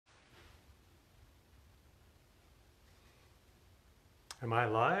Am I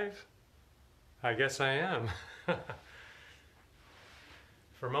live? I guess I am.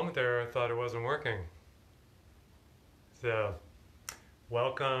 For a moment there, I thought it wasn't working. So,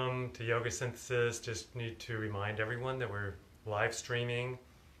 welcome to Yoga Synthesis. Just need to remind everyone that we're live streaming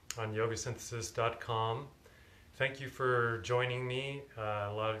on yogasynthesis.com. Thank you for joining me.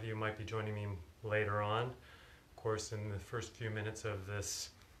 A lot of you might be joining me later on. Of course, in the first few minutes of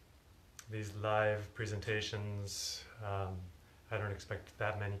these live presentations, I don't expect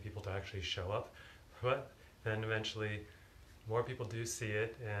that many people to actually show up, but then eventually more people do see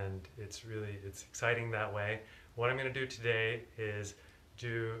it, and it's exciting that way. What I'm going to do today is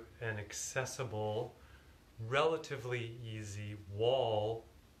do an accessible, relatively easy wall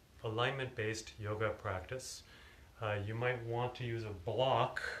alignment based yoga practice. You might want to use a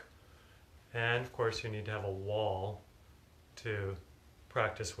block, and of course you need to have a wall to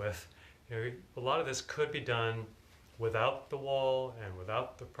practice with. A lot of this could be done without the wall and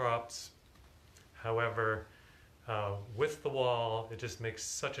without the props. However, with the wall, it just makes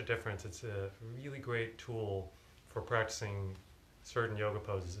such a difference. It's a really great tool for practicing certain yoga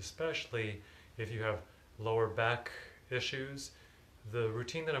poses, especially if you have lower back issues. The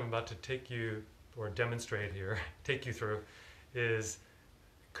routine that I'm about to take you or demonstrate here, take you through,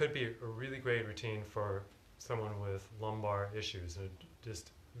 could be a really great routine for someone with lumbar issues. And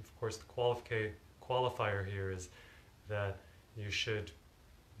just, of course, the qualifier here is that you should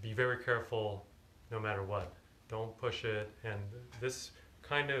be very careful no matter what. Don't push it. And this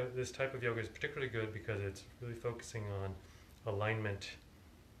type of yoga is particularly good because it's really focusing on alignment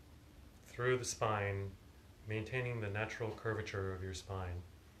through the spine, maintaining the natural curvature of your spine.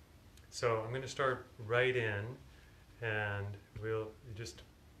 So I'm going to start right in, and we'll just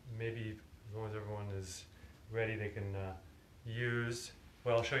maybe, as long as everyone is ready, they can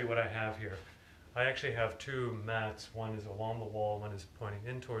I'll show you what I have here. I actually have two mats. One is along the wall, one is pointing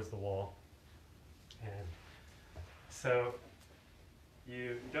in towards the wall. And so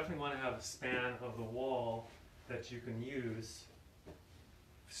you definitely want to have a span of the wall that you can use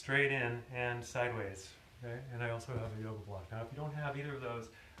straight in and sideways. Okay? And I also have a yoga block. Now if you don't have either of those,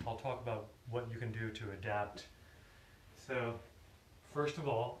 I'll talk about what you can do to adapt. So first of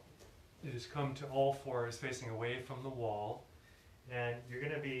all, you just come to all fours facing away from the wall, and you're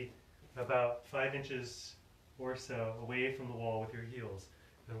going to be about 5 inches or so away from the wall with your heels.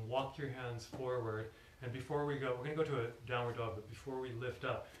 And walk your hands forward. And before we go, we're going to go to a downward dog, but before we lift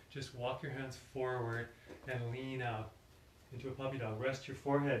up, just walk your hands forward and lean out into a puppy dog. Rest your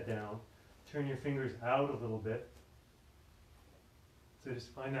forehead down. Turn your fingers out a little bit. So just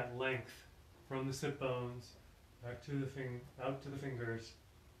find that length from the sit bones back to out to the fingers.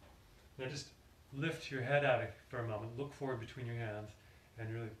 Now just lift your head out for a moment. Look forward between your hands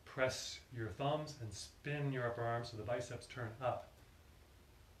and really press your thumbs and spin your upper arms so the biceps turn up.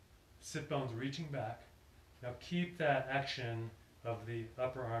 Sit bones reaching back. Now keep that action of the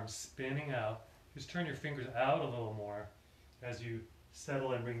upper arms spinning out. Just turn your fingers out a little more as you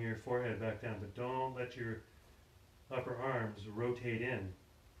settle and bring your forehead back down, but don't let your upper arms rotate in.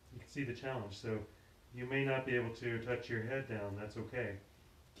 You can see the challenge. So you may not be able to touch your head down. That's okay.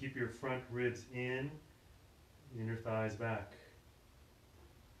 Keep your front ribs in, inner thighs back.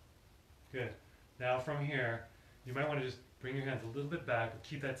 Good. Now from here, you might want to just bring your hands a little bit back, but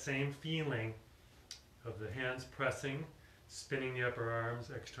keep that same feeling of the hands pressing, spinning the upper arms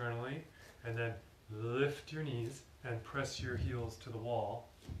externally, and then lift your knees and press your heels to the wall.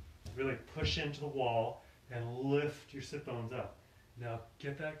 Really push into the wall and lift your sit bones up. Now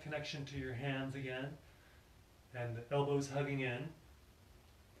get that connection to your hands again, and the elbows hugging in.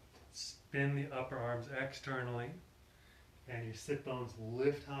 Spin the upper arms externally, and your sit bones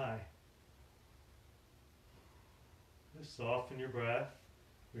lift high. Just soften your breath,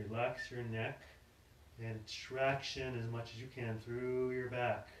 relax your neck, and traction as much as you can through your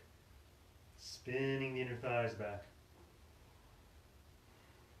back. Spinning the inner thighs back.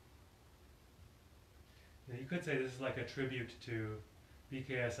 Now you could say this is like a tribute to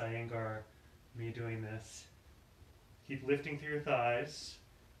BKS Iyengar, me doing this. Keep lifting through your thighs,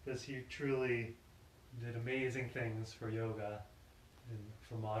 because he truly did amazing things for yoga and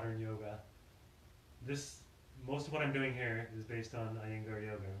for modern yoga. Most of what I'm doing here is based on Iyengar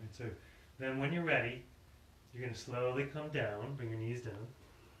yoga. And so then when you're ready, you're going to slowly come down, bring your knees down,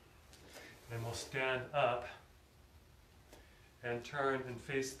 and we'll stand up and turn and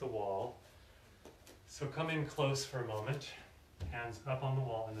face the wall. So come in close for a moment, hands up on the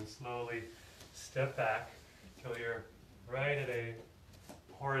wall, and then slowly step back till you're right at a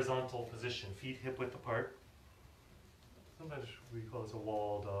horizontal position, feet hip width apart. Sometimes we call this a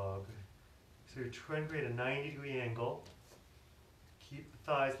wall dog. So you're trying to create a 90-degree angle. keep the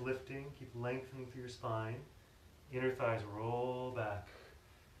thighs lifting, keep lengthening through your spine. Inner thighs roll back.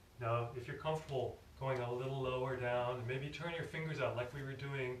 Now, if you're comfortable going a little lower down, maybe turn your fingers out like we were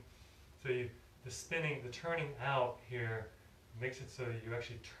doing. So the turning out here makes it so that you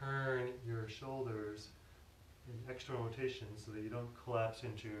actually turn your shoulders in external rotation so that you don't collapse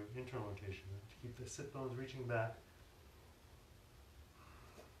into internal rotation. To keep the sit bones reaching back.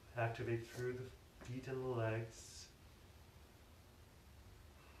 Activate through the feet and the legs.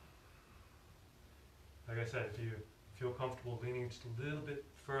 Like I said, if you feel comfortable leaning just a little bit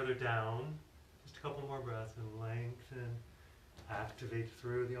further down, just a couple more breaths and lengthen. Activate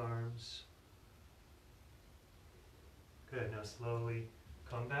through the arms. Good, now slowly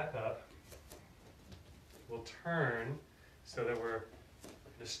come back up. We'll turn so that we're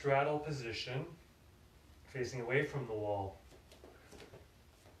in a straddle position, facing away from the wall.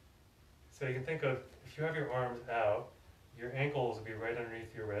 So you can think of, if you have your arms out, your ankles will be right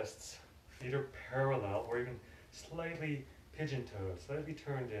underneath your wrists. Feet are parallel, or even slightly pigeon-toed, slightly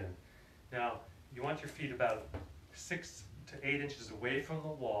turned in. Now, you want your feet about 6 to 8 inches away from the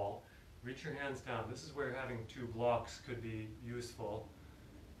wall. Reach your hands down. This is where having 2 blocks could be useful.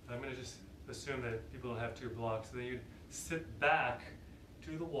 I'm going to just assume that people don't have 2 blocks. So then you sit back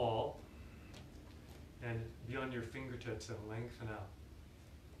to the wall and be on your fingertips and lengthen out.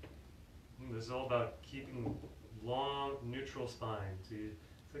 This is all about keeping long, neutral spine. So you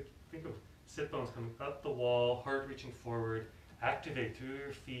think of sit bones coming up the wall, heart reaching forward. Activate through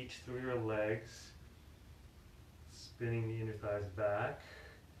your feet, through your legs. Spinning the inner thighs back.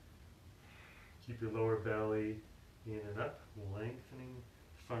 Keep your lower belly in and up, lengthening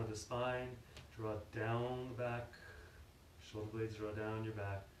the front of the spine. Draw down the back. Shoulder blades draw down your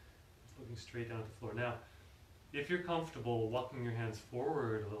back. It's looking straight down at the floor. Now, if you're comfortable walking your hands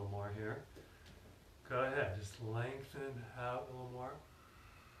forward a little more here, go ahead. Just lengthen out a little more.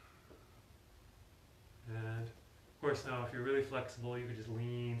 And of course, now if you're really flexible, you could just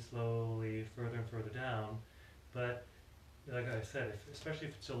lean slowly further and further down. But like I said, especially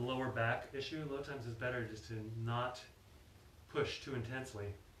if it's a lower back issue, a lot of times it's better just to not push too intensely.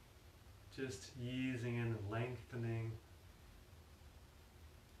 Just easing in and lengthening.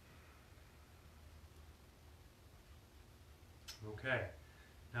 Okay,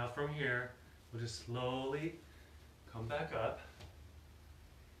 now from here, we'll just slowly come back up.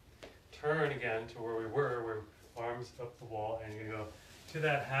 Turn again to where we were arms up the wall, and you're going to go to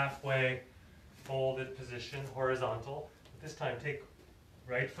that halfway folded position, horizontal. But this time, take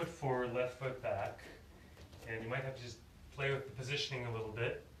right foot forward, left foot back, and you might have to just play with the positioning a little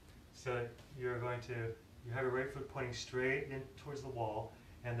bit. So you have your right foot pointing straight in towards the wall,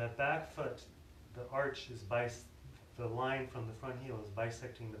 and that back foot, the arch is the line from the front heel is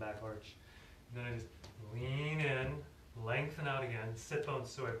bisecting the back arch. And then I just lean in, lengthen out again, sit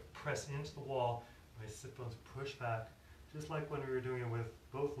bones, so I press into the wall, my sit bones push back, just like when we were doing it with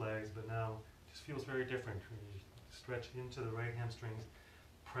both legs, but now it just feels very different. You stretch into the right hamstrings,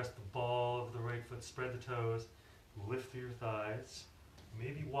 press the ball of the right foot, spread the toes, lift through your thighs,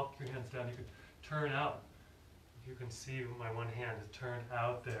 maybe walk your hands down. You could turn out. You can see my one hand is turned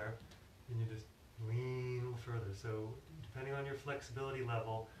out there, and you just lean a little further. So depending on your flexibility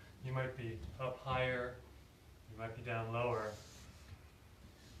level, you might be up higher, you might be down lower.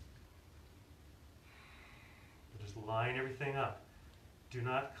 But just line everything up. Do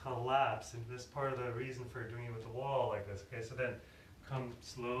not collapse, and this is part of the reason for doing it with the wall like this. Okay, so then come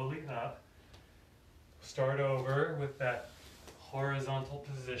slowly up. Start over with that horizontal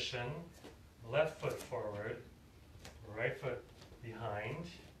position. Left foot forward, right foot behind.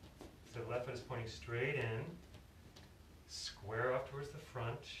 So the left foot is pointing straight in. Square off towards the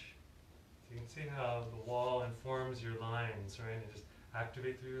front. So you can see how the wall informs your lines, right? And just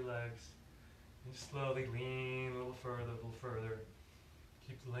activate through your legs. And just slowly lean a little further, a little further.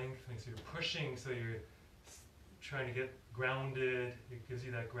 Keep lengthening, so you're pushing, so you're trying to get grounded. It gives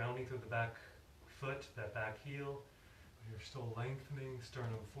you that grounding through the back foot, that back heel. You're still lengthening,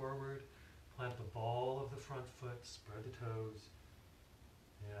 sternum forward. Plant the ball of the front foot, spread the toes.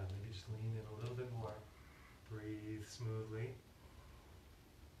 Yeah, maybe just lean in a little bit more. Breathe smoothly.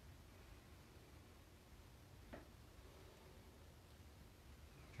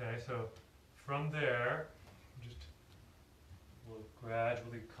 Okay, so from there, we'll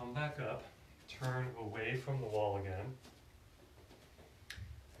gradually come back up, turn away from the wall again.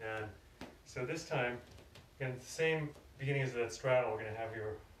 And so this time, again, the same beginning as that straddle, we're going to have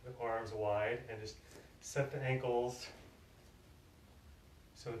your arms wide and just set the ankles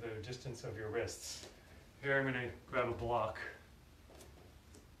so the distance of your wrists. Here I'm going to grab a block.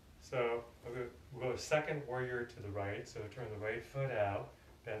 So we'll go second warrior to the right. So turn the right foot out,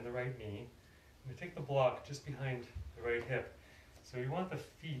 bend the right knee. We take the block just behind the right hip. So you want the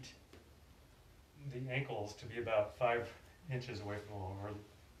feet, the ankles, to be about 5 inches away from the wall, or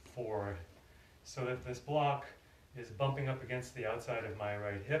 4, so that this block is bumping up against the outside of my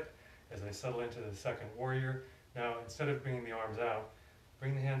right hip as I settle into the second warrior. Now, instead of bringing the arms out,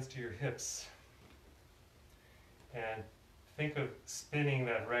 bring the hands to your hips and think of spinning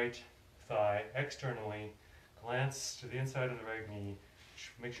that right thigh externally. Glance to the inside of the right knee.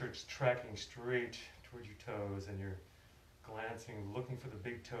 Make sure it's tracking straight towards your toes, and you're glancing, looking for the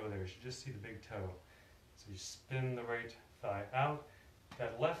big toe there. You should just see the big toe. So you spin the right thigh out.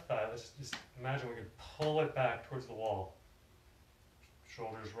 That left thigh, let's just imagine we could pull it back towards the wall.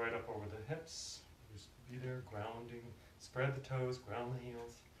 Shoulders right up over the hips. Just be there, grounding. Spread the toes, ground the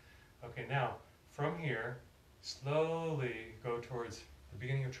heels. Okay, now from here, slowly go towards the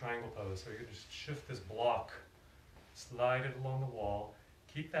beginning of triangle pose. So you're going to just shift this block, slide it along the wall.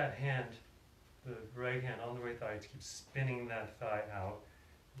 Keep that hand, the right hand on the right thigh, keep spinning that thigh out.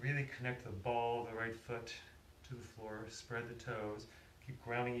 Really connect the ball of the right foot to the floor. Spread the toes. Keep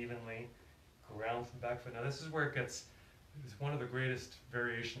grounding evenly. Ground the back foot. Now this is where it's one of the greatest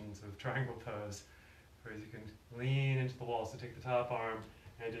variations of triangle pose, where you can lean into the wall. So take the top arm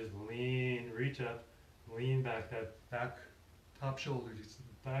and just lean, reach up, lean back, that back top shoulder just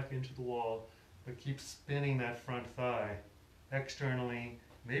back into the wall, but keep spinning that front thigh externally.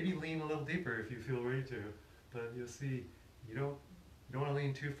 Maybe lean a little deeper if you feel ready to, but you'll see you don't want to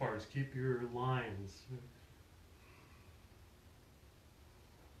lean too far. Just keep your lines.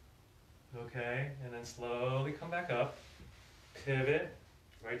 Okay, and then slowly come back up, pivot,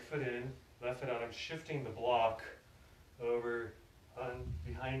 right foot in, left foot out. I'm shifting the block over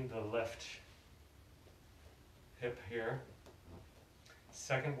behind the left hip here.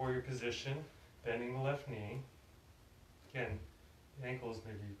 Second warrior position, bending the left knee. Again, ankles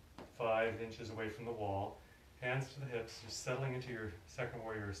maybe 5 inches away from the wall. Hands to the hips, just settling into your second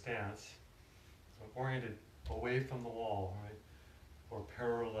warrior stance. So oriented away from the wall, right? Or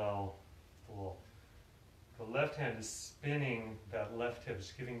parallel to the wall. The left hand is spinning that left hip,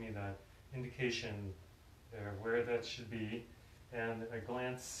 just giving me that indication there where that should be. And I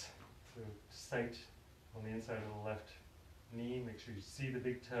glance to sight on the inside of the left knee. Make sure you see the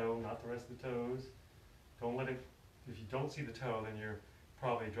big toe, not the rest of the toes. Don't let it, if you don't see the toe, then you're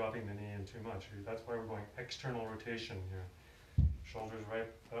probably dropping the knee in too much. That's why we're going external rotation here. Shoulders right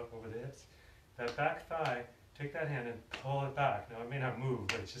up over the hips. That back thigh, take that hand and pull it back. Now it may not move,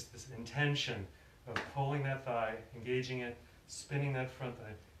 but it's just this intention of pulling that thigh, engaging it, spinning that front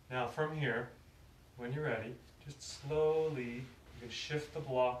thigh. Now from here, when you're ready, just slowly, you can shift the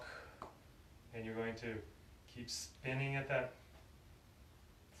block, and you're going to keep spinning at that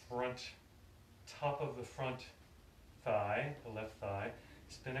front, top of the front thigh, the left thigh.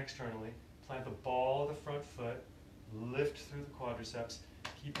 Spin externally, plant the ball of the front foot, lift through the quadriceps,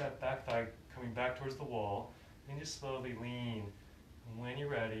 keep that back thigh coming back towards the wall, and just slowly lean. And when you're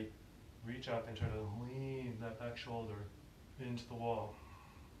ready, reach up and try to lean that back shoulder into the wall,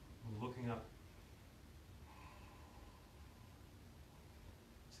 looking up.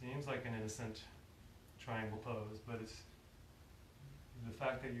 Seems like an innocent triangle pose, but it's the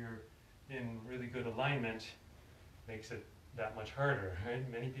fact that you're in really good alignment makes it that much harder,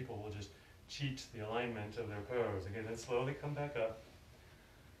 right? Many people will just cheat the alignment of their pose. Okay, then slowly come back up.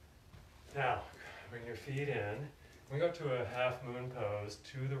 Now, bring your feet in. We go to a half moon pose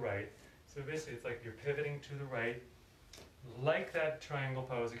to the right. So basically it's like you're pivoting to the right, like that triangle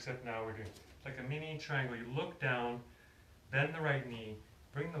pose, except now we're doing like a mini triangle. You look down, bend the right knee,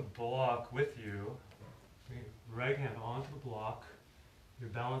 bring the block with you, bring your right hand onto the block. You're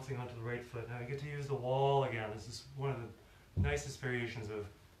balancing onto the right foot. Now you get to use the wall again. This is one of the nicest variations of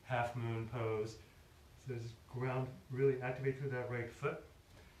half moon pose. So just ground, really activate through that right foot.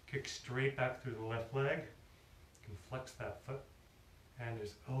 Kick straight back through the left leg. You can flex that foot. And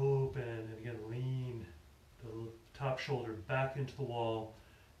just open, and again lean the top shoulder back into the wall.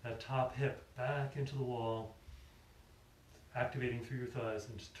 That top hip back into the wall. Activating through your thighs,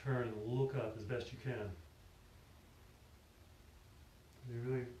 and just turn and look up as best you can. You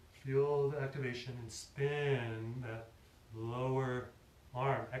really feel the activation and spin that lower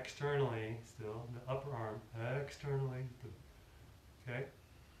arm externally, still, the upper arm externally. Okay?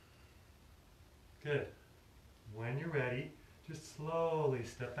 Good. When you're ready, just slowly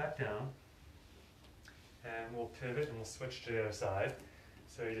step back down, and we'll pivot and we'll switch to the other side.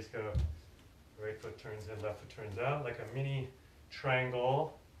 So you just go, right foot turns in, left foot turns out, like a mini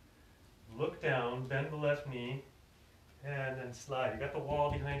triangle. Look down, bend the left knee, and then slide. You got the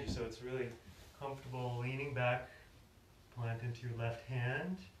wall behind you, so it's really comfortable leaning back. Plant into your left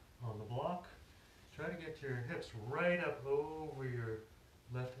hand on the block. Try to get your hips right up over your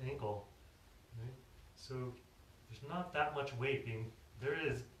left ankle. Right? So there's not that much weight being, there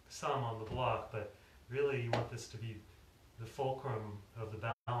is some on the block, but really you want this to be the fulcrum of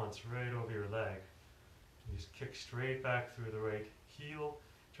the balance right over your leg. You just kick straight back through the right heel.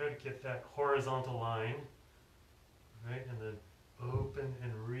 Try to get that horizontal line, right? And then open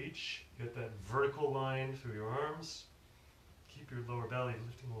and reach. Get that vertical line through your arms. Keep your lower belly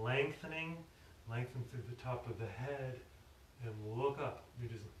lifting, lengthening. Lengthen through the top of the head and look up. You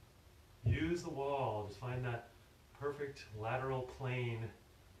just use the wall. Just find that perfect lateral plane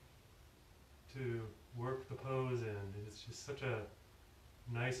to work the pose in. It's just such a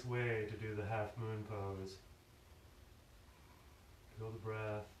nice way to do the half moon pose. Feel the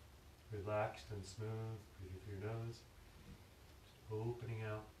breath, relaxed and smooth. Breathe through your nose. Just opening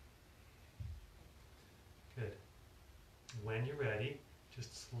out. Good. When you're ready,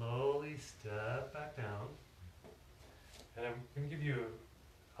 just slowly step back down. And I'm going to give you an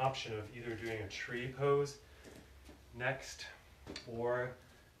option of either doing a tree pose next or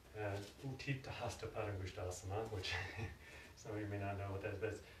Utthita Hasta Padangusthasana, which some of you may not know what that is,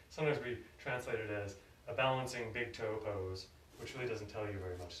 but sometimes we translate it as a balancing big toe pose, which really doesn't tell you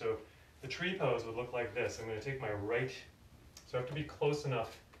very much. So the tree pose would look like this. I'm going to take my right, so I have to be close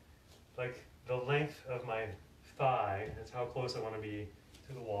enough, like the length of my thigh, that's how close I want to be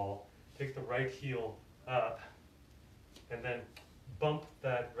to the wall. Take the right heel up and then bump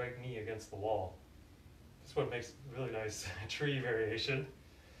that right knee against the wall. That's what makes a really nice tree variation.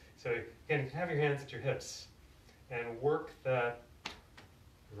 So again, have your hands at your hips and work that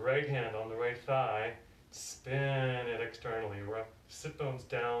right hand on the right thigh, spin it externally, sit bones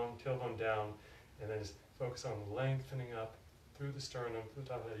down, tailbone down, and then just focus on lengthening up through the sternum, through the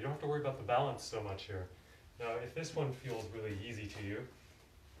top of the head. You don't have to worry about the balance so much here. Now, if this one feels really easy to you,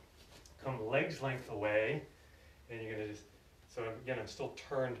 come legs length away, and you're going to just, so again, I'm still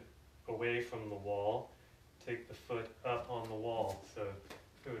turned away from the wall. Take the foot up on the wall. So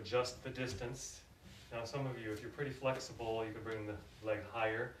to adjust the distance. Now, some of you, if you're pretty flexible, you can bring the leg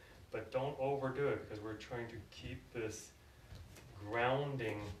higher, but don't overdo it because we're trying to keep this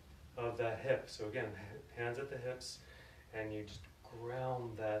grounding of that hip. So again, hands at the hips, and you just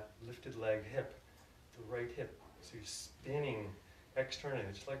ground that lifted leg hip. The right hip, so you're spinning externally,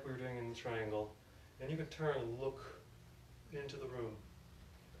 just like we were doing in the triangle. And you can turn and look into the room,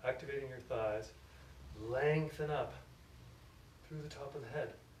 activating your thighs, lengthen up through the top of the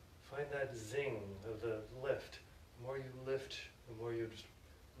head. Find that zing of the lift. The more you lift, the more you just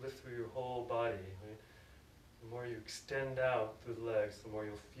lift through your whole body. Right? The more you extend out through the legs, the more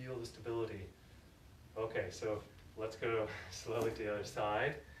you'll feel the stability. Okay, so let's go slowly to the other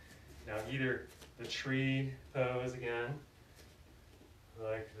side. Now either the tree pose again,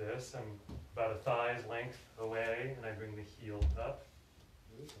 like this. I'm about a thigh's length away, and I bring the heel up.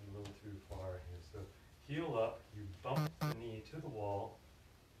 Oops, I'm a little too far here. So heel up, you bump the knee to the wall,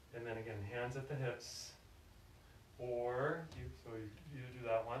 and then again, hands at the hips. Or, you do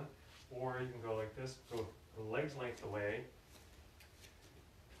that one, or you can go like this, go the legs length away,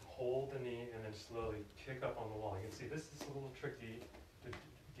 hold the knee, and then slowly kick up on the wall. You can see this is a little tricky to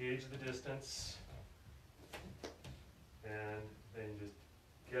gauge the distance, and then you just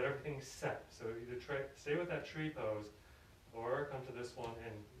get everything set. So either stay with that tree pose, or come to this one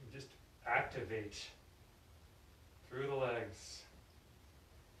and just activate through the legs.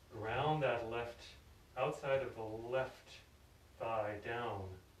 Ground that left, outside of the left thigh down.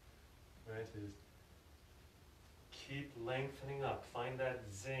 Right? So just keep lengthening up. Find that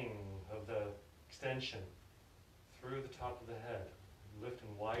zing of the extension through the top of the head. Lift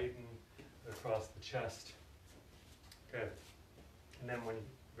and widen across the chest. Good. And then when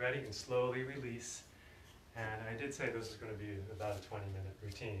you're ready, you can slowly release. And I did say this is going to be about a 20-minute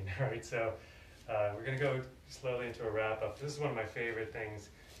routine, right? So we're going to go slowly into a wrap-up. This is one of my favorite things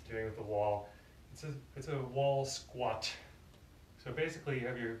doing with the wall. It's a wall squat. So basically you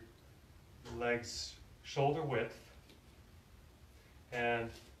have your legs shoulder width, and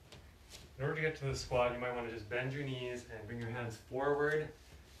in order to get to the squat, you might want to just bend your knees and bring your hands forward,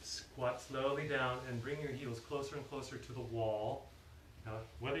 squat slowly down, and bring your heels closer and closer to the wall. Now,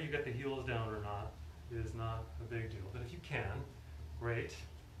 whether you get the heels down or not is not a big deal, but if you can, great.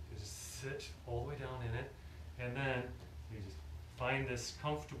 You just sit all the way down in it, and then you just find this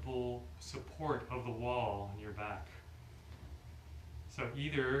comfortable support of the wall in your back. So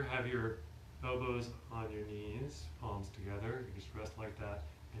either have your elbows on your knees, palms together, you just rest like that,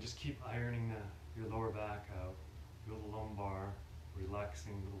 and just keep ironing your lower back out. feel the lumbar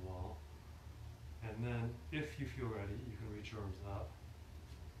relaxing the wall. And then, if you feel ready, you can reach your arms up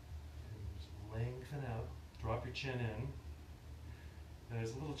and just lengthen out. Drop your chin in. And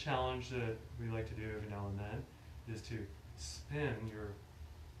there's a little challenge that we like to do every now and then, is to spin your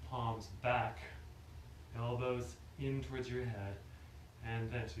palms back, elbows in towards your head, and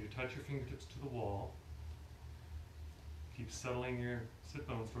then so you touch your fingertips to the wall. Keep settling your sit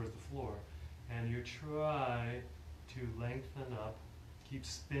bones towards the floor, and you try to lengthen up. Keep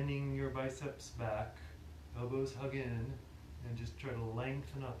spinning your biceps back, elbows hug in, and just try to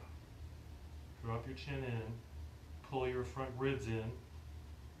lengthen up. Drop your chin in, pull your front ribs in.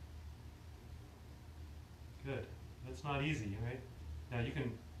 Good. That's not easy, right? Now you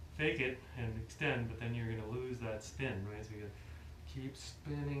can fake it and extend, but then you're going to lose that spin, right? So you keep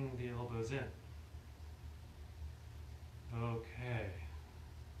spinning the elbows in. Okay.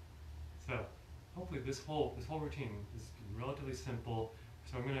 So hopefully this whole routine is relatively simple.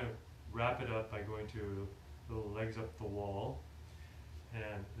 So I'm going to wrap it up by going to the legs up the wall.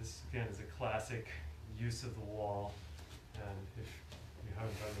 And this again is a classic use of the wall. And if you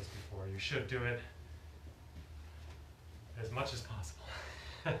haven't done this before, you should do it as much as possible.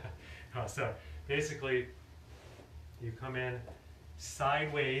 So basically, you come in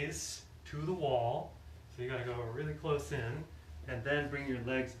sideways to the wall. So you got to go really close in, and then bring your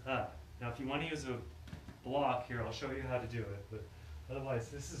legs up. Now, if you want to use a block here, I'll show you how to do it. But otherwise,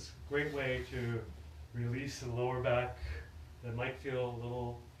 this is a great way to release the lower back that might feel a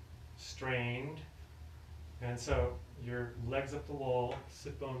little strained. And so your legs up the wall,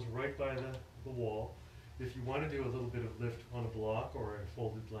 sit bones right by the wall. If you want to do a little bit of lift on a block or a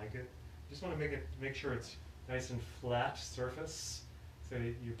folded blanket, just want to make sure it's nice and flat surface. So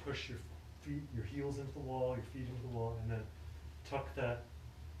you push your feet, your heels into the wall, your feet into the wall, and then tuck that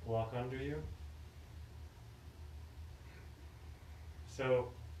block under you. So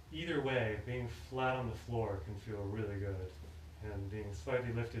either way, being flat on the floor can feel really good, and being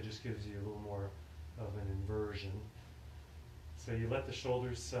slightly lifted just gives you a little more of an inversion. So you let the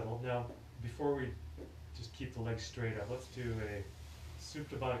shoulders settle. Now, before we just keep the legs straight up, let's do a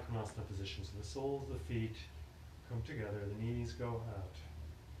Supta Baddha Konasana position. So the soles of the feet come together, the knees go out.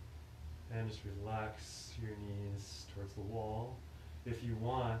 And just relax your knees towards the wall. If you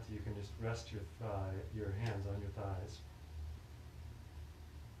want, you can just rest your hands on your thighs.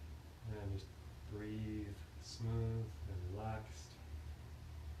 And just breathe smooth and relaxed.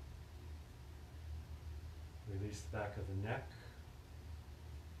 Release the back of the neck.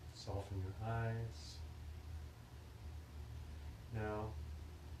 Soften your eyes. Now,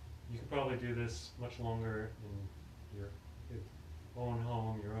 you can probably do this much longer in your own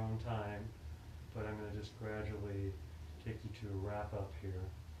home, your own time, but I'm going to just gradually take you to a wrap up here.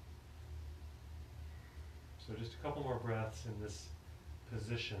 So just a couple more breaths in this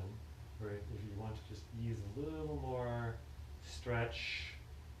position, right? If you want to just ease a little more stretch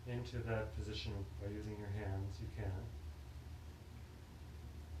into that position by using your hands, you can.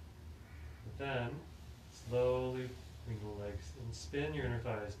 But then, slowly bring the legs and spin your inner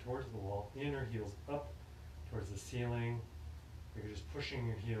thighs towards the wall, inner heels up towards the ceiling. You're just pushing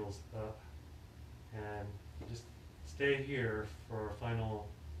your heels up, and just stay here for our final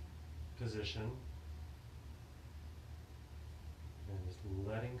position. And just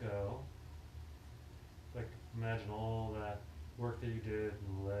letting go. Like, imagine all that work that you did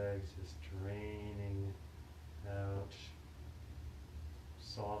in the legs just draining out.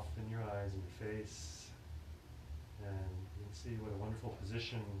 Soften your eyes and your face. And you can see what a wonderful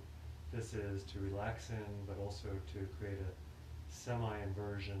position this is to relax in, but also to create a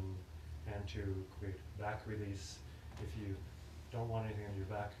semi-inversion and to create back release. If you don't want anything on your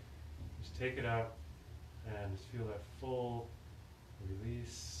back, just take it out and just feel that full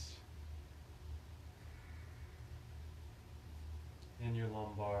release in your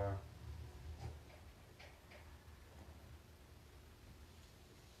lumbar.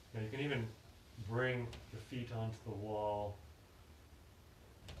 Now you can even bring the feet onto the wall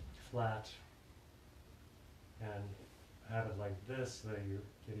flat and have it like this so that you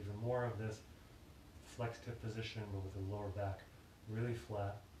get even more of this flexed hip position, but with the lower back really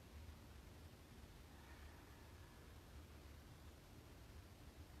flat.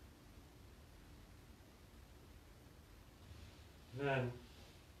 Then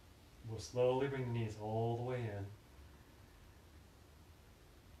we'll slowly bring the knees all the way in.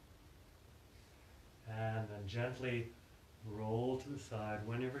 And then gently roll to the side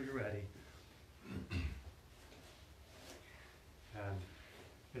whenever you're ready. And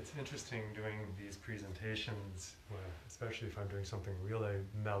it's interesting doing these presentations, especially if I'm doing something really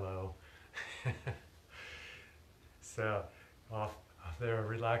mellow. So off there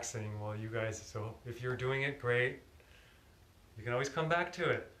relaxing while you guys, so if you're doing it, great. You can always come back to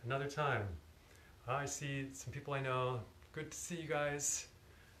it another time. I see some people I know. Good to see you guys.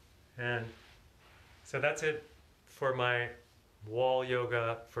 And so that's it for my wall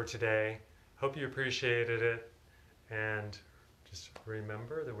yoga for today. Hope you appreciated it. And just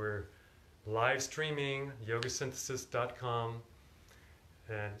remember that we're live streaming yogasynthesis.com.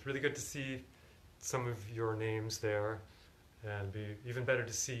 And it's really good to see some of your names there. And be even better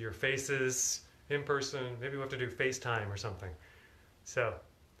to see your faces in person. Maybe we'll have to do FaceTime or something. So,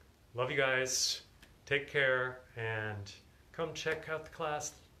 love you guys. Take care and come check out the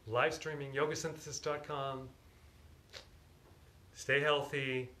class live streaming yogasynthesis.com. Stay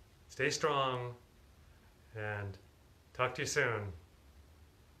healthy, stay strong, and talk to you soon.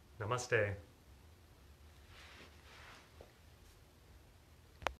 Namaste.